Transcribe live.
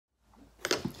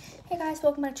Hey guys,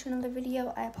 welcome back to another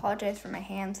video. I apologize for my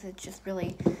hands, it's just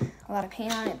really a lot of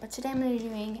paint on it. But today I'm going to be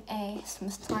doing some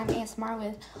slime ASMR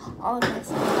with all of my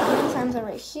slimes are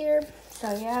right here.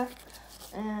 So yeah,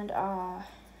 and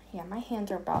yeah, my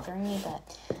hands are bothering me,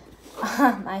 but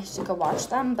I should go wash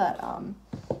them. But I'm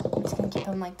just going to keep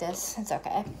them like this. It's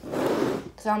okay,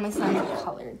 because all my slimes are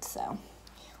colored. So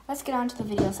let's get on to the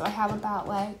video. So I have about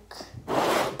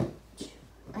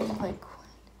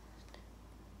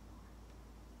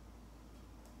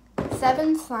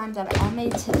seven slimes that I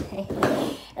made today.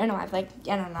 I don't know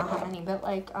how many, but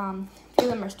a few of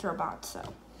them are store-bought, so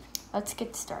let's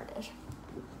get started.